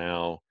tenants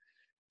now,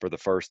 for the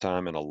first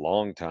time in a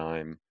long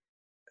time,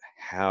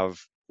 have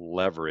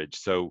leverage.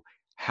 So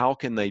how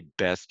can they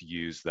best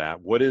use that?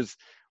 What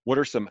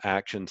are some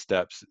action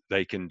steps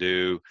they can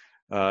do,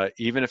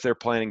 even if they're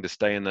planning to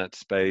stay in that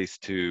space,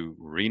 to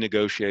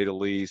renegotiate a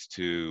lease,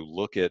 to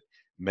look at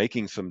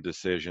making some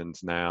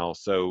decisions now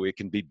so it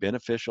can be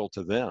beneficial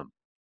to them?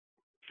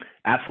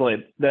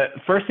 Absolutely. The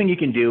first thing you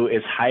can do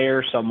is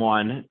hire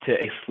someone to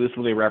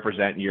exclusively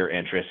represent your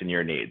interests and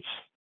your needs.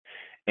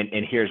 And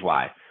here's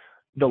why.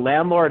 The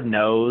landlord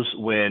knows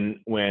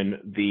when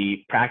the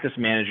practice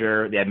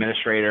manager, the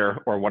administrator,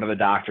 or one of the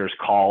doctors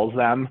calls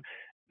them,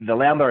 the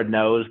landlord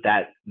knows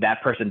that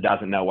that person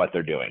doesn't know what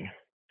they're doing.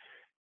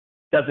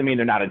 Doesn't mean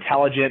they're not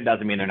intelligent,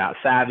 doesn't mean they're not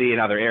savvy in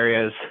other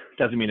areas,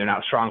 doesn't mean they're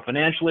not strong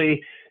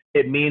financially.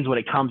 It means when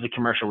it comes to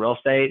commercial real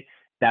estate,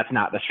 that's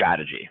not the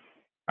strategy.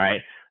 All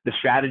right. The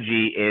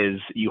strategy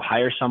is you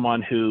hire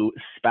someone who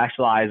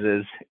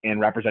specializes in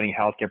representing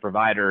healthcare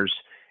providers,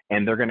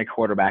 and they're going to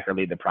quarterback or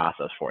lead the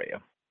process for you.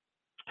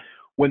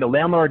 When the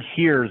landlord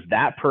hears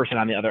that person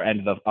on the other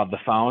end of the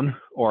phone,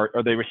 or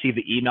they receive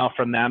the email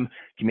from them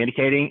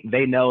communicating,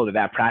 they know that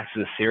that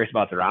practice is serious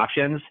about their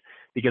options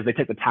because they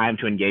took the time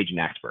to engage an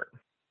expert.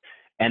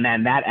 And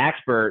then that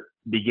expert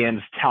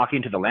begins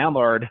talking to the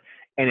landlord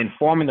and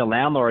informing the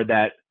landlord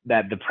that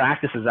the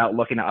practice is out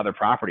looking at other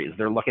properties.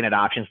 They're looking at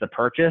options to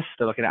purchase.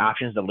 They're looking at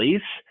options to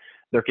lease.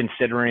 They're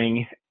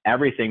considering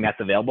everything that's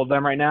available to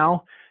them right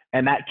now.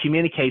 And that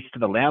communicates to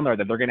the landlord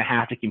that they're going to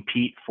have to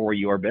compete for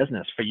your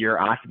business, for your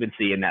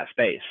occupancy in that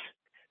space.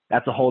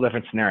 That's a whole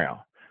different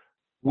scenario.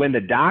 When the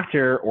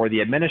doctor or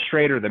the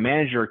administrator, the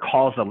manager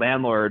calls the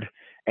landlord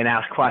and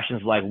asks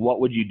questions like,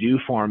 what would you do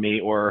for me?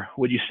 Or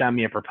would you send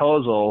me a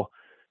proposal?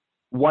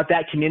 What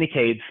that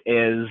communicates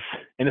is,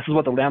 and this is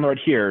what the landlord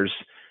hears,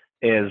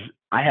 is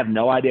I have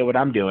no idea what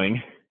I'm doing.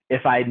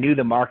 If I knew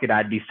the market,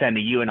 I'd be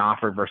sending you an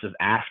offer versus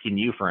asking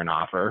you for an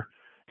offer.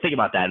 Think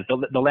about that.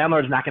 The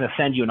landlord's not going to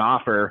send you an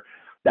offer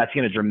that's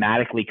going to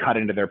dramatically cut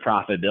into their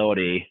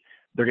profitability.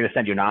 They're going to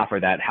send you an offer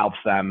that helps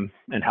them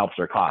and helps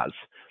their cause.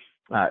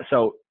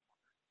 So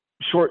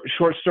short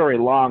story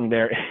long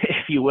there,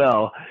 if you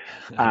will,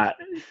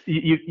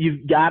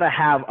 you've got to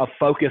have a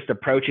focused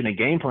approach and a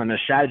game plan, a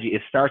strategy.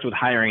 It starts with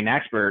hiring an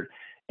expert,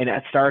 and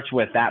it starts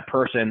with that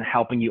person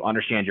helping you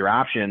understand your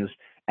options.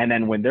 And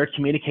then when they're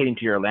communicating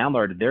to your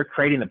landlord, they're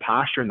creating the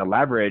posture and the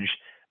leverage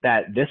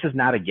that this is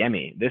not a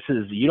gimme. This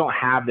is, you don't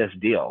have this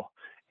deal.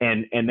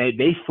 And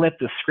they flip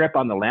the script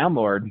on the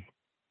landlord,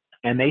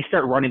 and they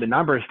start running the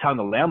numbers, telling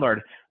the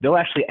landlord, they'll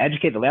actually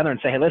educate the landlord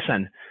and say, hey,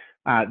 listen,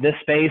 this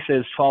space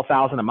is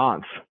 $12,000 a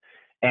month,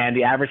 and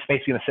the average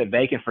space is going to sit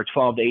vacant for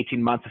 12 to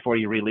 18 months before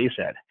you release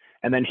it.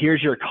 And then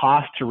here's your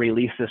cost to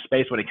release this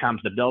space when it comes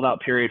to build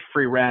out period,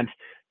 free rent,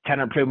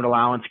 tenant improvement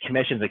allowance,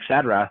 commissions, et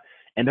cetera.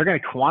 And they're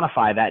going to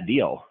quantify that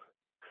deal.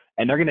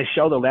 And they're going to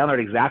show the landlord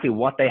exactly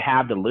what they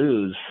have to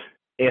lose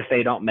if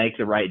they don't make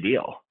the right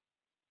deal.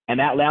 And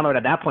that landlord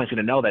at that point is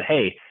going to know that,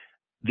 hey,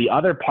 the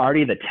other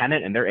party, the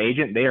tenant and their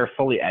agent, they are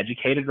fully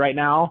educated right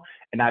now,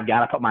 and I've got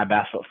to put my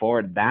best foot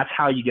forward. That's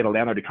how you get a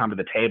landlord to come to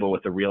the table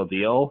with the real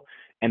deal.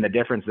 And the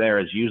difference there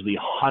is usually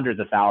hundreds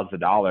of thousands of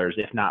dollars,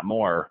 if not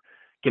more,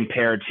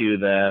 compared to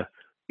the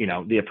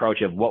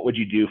approach of what would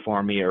you do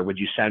for me, or would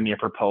you send me a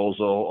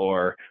proposal,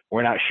 or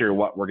we're not sure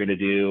what we're going to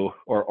do,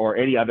 or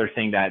any other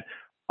thing that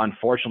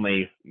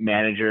unfortunately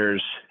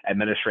managers,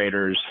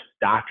 administrators,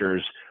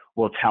 doctors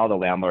will tell the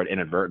landlord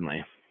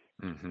inadvertently.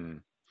 Mm-hmm.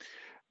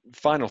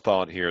 Final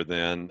thought here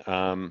then.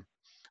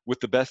 With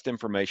the best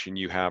information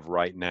you have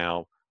right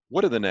now,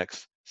 what do the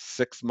next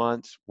 6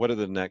 months, what do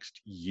the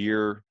next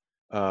year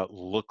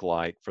look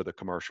like for the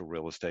commercial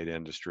real estate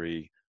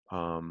industry,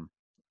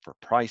 for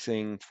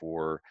pricing,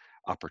 for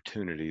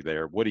opportunity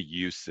there? What do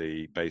you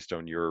see based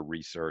on your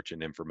research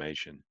and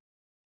information?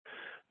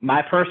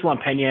 My personal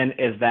opinion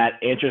is that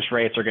interest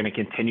rates are going to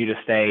continue to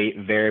stay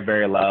very,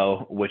 very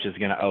low, which is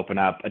going to open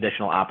up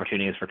additional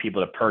opportunities for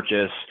people to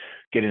purchase,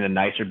 get into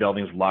nicer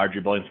buildings, larger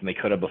buildings than they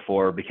could have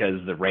before,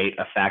 because the rate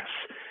affects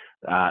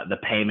the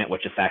payment,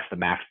 which affects the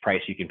max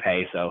price you can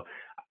pay. So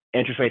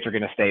interest rates are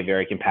going to stay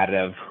very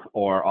competitive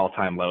or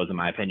all-time lows, in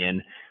my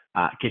opinion.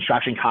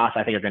 Construction costs,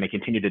 I think, are going to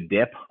continue to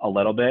dip a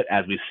little bit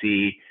as we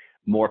see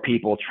more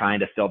people trying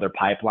to fill their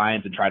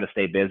pipelines and try to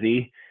stay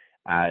busy.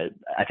 I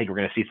think we're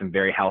going to see some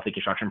very healthy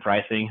construction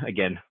pricing.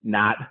 Again,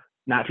 not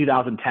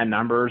 2010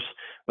 numbers,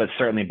 but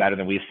certainly better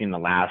than we've seen the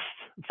last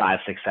 5,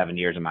 6, 7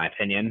 years, in my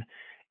opinion.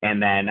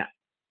 And then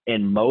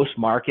in most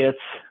markets,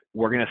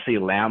 we're going to see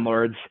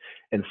landlords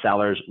and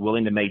sellers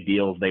willing to make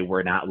deals they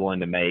were not willing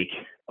to make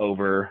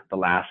over the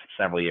last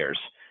several years.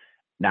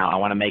 Now, I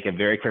want to make a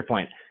very clear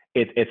point.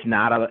 It's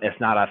not a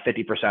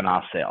 50%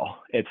 off sale.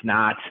 It's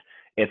not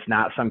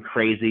some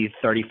crazy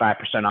 35%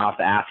 off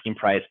the asking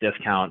price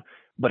discount,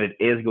 but it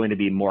is going to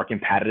be more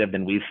competitive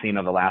than we've seen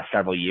over the last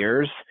several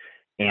years.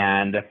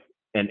 And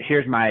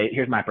here's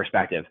my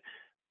perspective.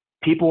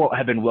 People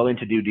have been willing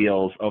to do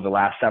deals over the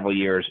last several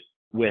years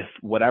with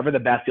whatever the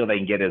best deal they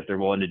can get is, they're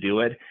willing to do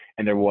it,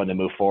 and they're willing to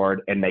move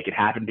forward and make it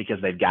happen because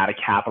they've got to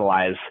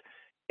capitalize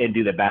and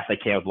do the best they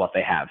can with what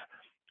they have.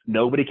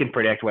 Nobody can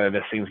predict whether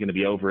this thing's going to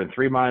be over in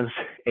 3 months,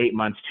 8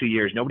 months, 2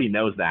 years. Nobody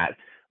knows that.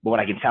 But what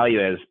I can tell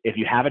you is, if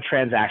you have a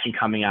transaction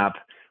coming up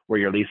where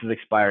your lease is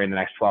expiring in the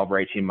next 12 or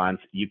 18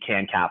 months, you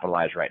can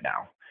capitalize right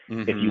now.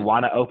 Mm-hmm. If you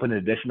want to open an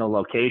additional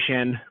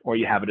location, or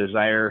you have a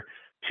desire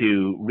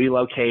to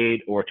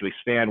relocate or to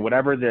expand,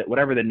 whatever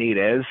the need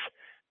is,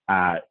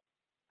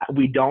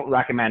 we don't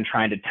recommend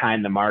trying to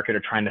time the market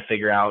or trying to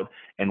figure out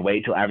and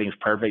wait till everything's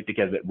perfect,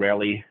 because it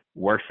rarely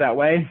works that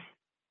way.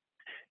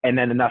 And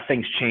then enough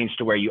things change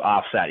to where you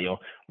offset,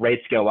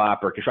 rates go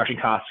up or construction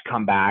costs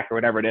come back or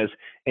whatever it is,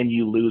 and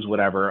you lose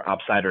whatever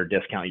upside or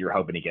discount you're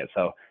hoping to get.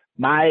 So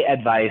my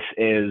advice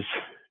is,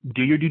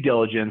 do your due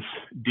diligence,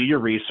 do your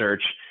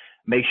research,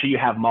 make sure you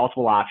have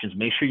multiple options,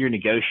 make sure you're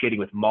negotiating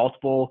with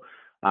multiple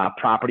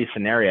property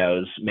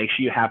scenarios, make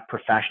sure you have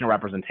professional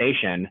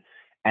representation,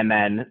 and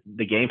then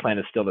the game plan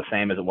is still the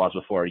same as it was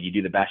before. You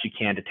do the best you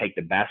can to take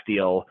the best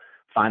deal,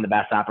 find the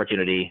best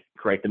opportunity,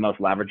 create the most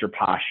leverage or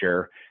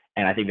posture,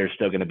 and I think there's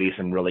still going to be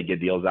some really good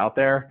deals out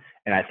there.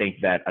 And I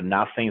think that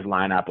enough things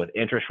line up with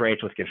interest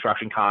rates, with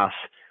construction costs,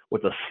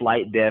 with a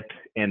slight dip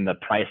in the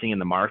pricing in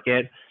the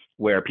market,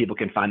 where people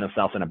can find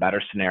themselves in a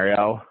better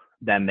scenario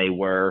than they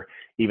were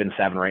even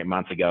 7 or 8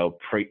 months ago,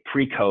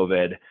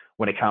 pre-COVID,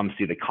 when it comes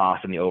to the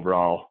cost and the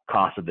overall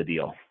cost of the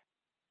deal.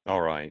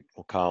 All right.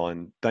 Well,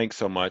 Colin, thanks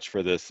so much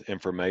for this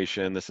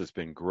information. This has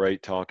been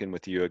great talking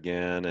with you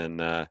again,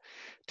 and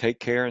take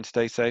care and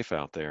stay safe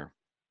out there.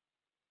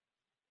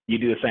 You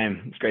do the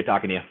same. It's great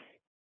talking to you.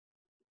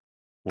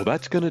 Well,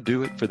 that's going to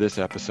do it for this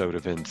episode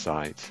of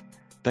Insights.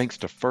 Thanks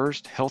to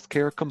First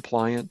Healthcare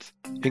Compliance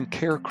and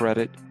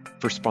CareCredit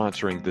for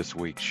sponsoring this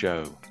week's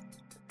show.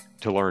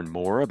 To learn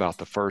more about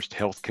the First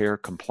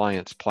Healthcare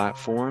Compliance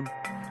platform,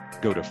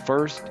 go to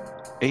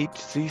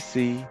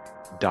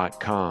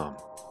firsthcc.com.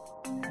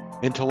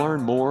 And to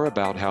learn more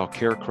about how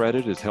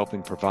CareCredit is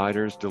helping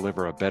providers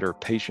deliver a better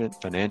patient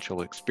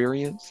financial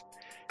experience,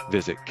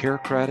 visit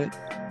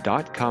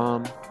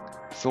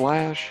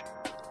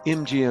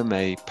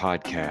carecredit.com/MGMA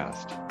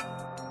podcast.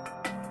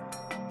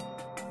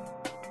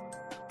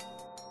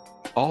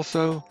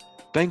 Also,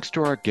 thanks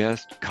to our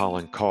guest,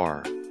 Colin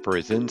Carr, for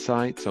his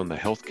insights on the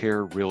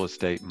healthcare real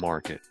estate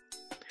market.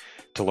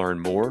 To learn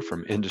more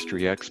from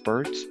industry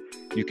experts,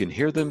 you can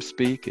hear them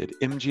speak at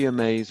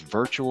MGMA's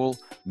virtual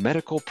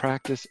Medical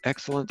Practice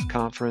Excellence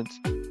Conference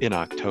in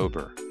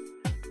October.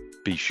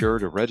 Be sure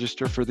to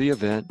register for the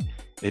event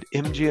at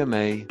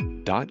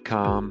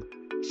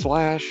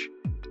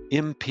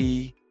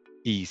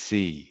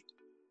mgma.com/MPEC.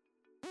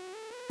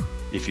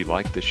 If you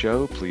like the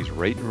show, please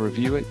rate and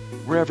review it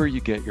wherever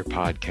you get your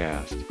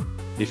podcast.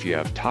 If you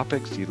have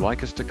topics you'd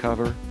like us to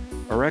cover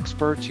or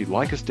experts you'd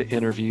like us to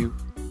interview,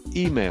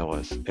 email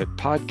us at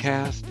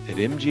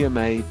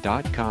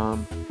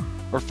podcast@mgma.com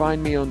or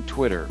find me on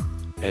Twitter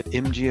at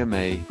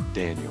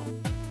MGMADaniel.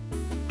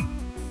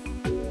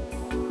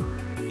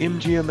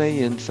 MGMA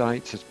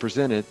Insights is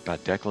presented by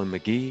Declan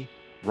McGee,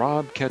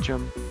 Rob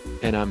Ketchum,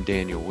 and I'm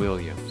Daniel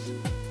Williams.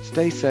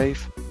 Stay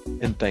safe,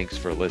 and thanks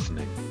for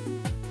listening.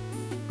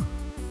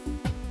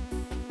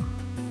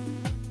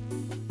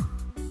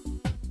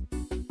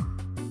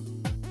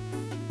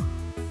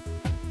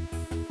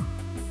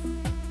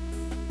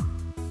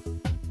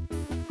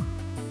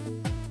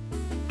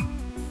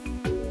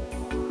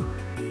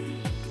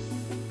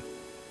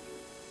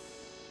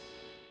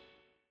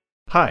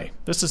 Hi,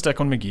 this is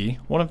Declan McGee,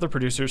 one of the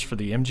producers for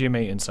the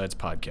MGMA Insights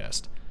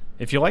podcast.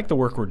 If you like the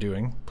work we're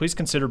doing, please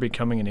consider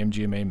becoming an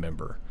MGMA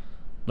member.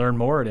 Learn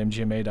more at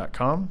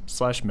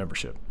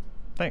mgma.com/membership.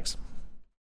 Thanks.